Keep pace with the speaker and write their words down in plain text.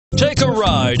Take a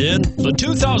ride in the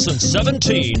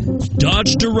 2017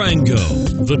 Dodge Durango.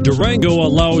 The Durango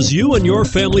allows you and your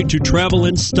family to travel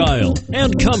in style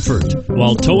and comfort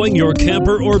while towing your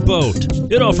camper or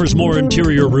boat. It offers more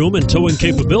interior room and towing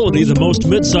capability than most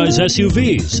midsize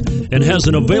SUVs and has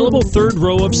an available third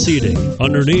row of seating.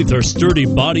 Underneath are sturdy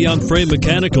body-on-frame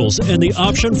mechanicals and the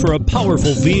option for a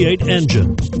powerful V8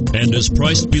 engine, and is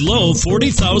priced below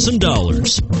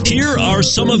 $40,000. Here are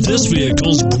some of this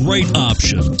vehicle's great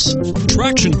options: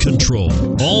 traction control,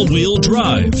 all-wheel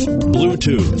drive,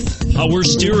 Bluetooth, power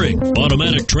steering,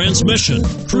 automatic transmission,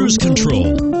 cruise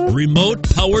control, remote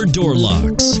power door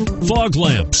locks, fog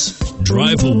lamps.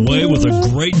 Drive away with a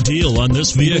great deal on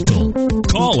this vehicle.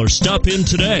 Call or stop in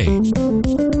today.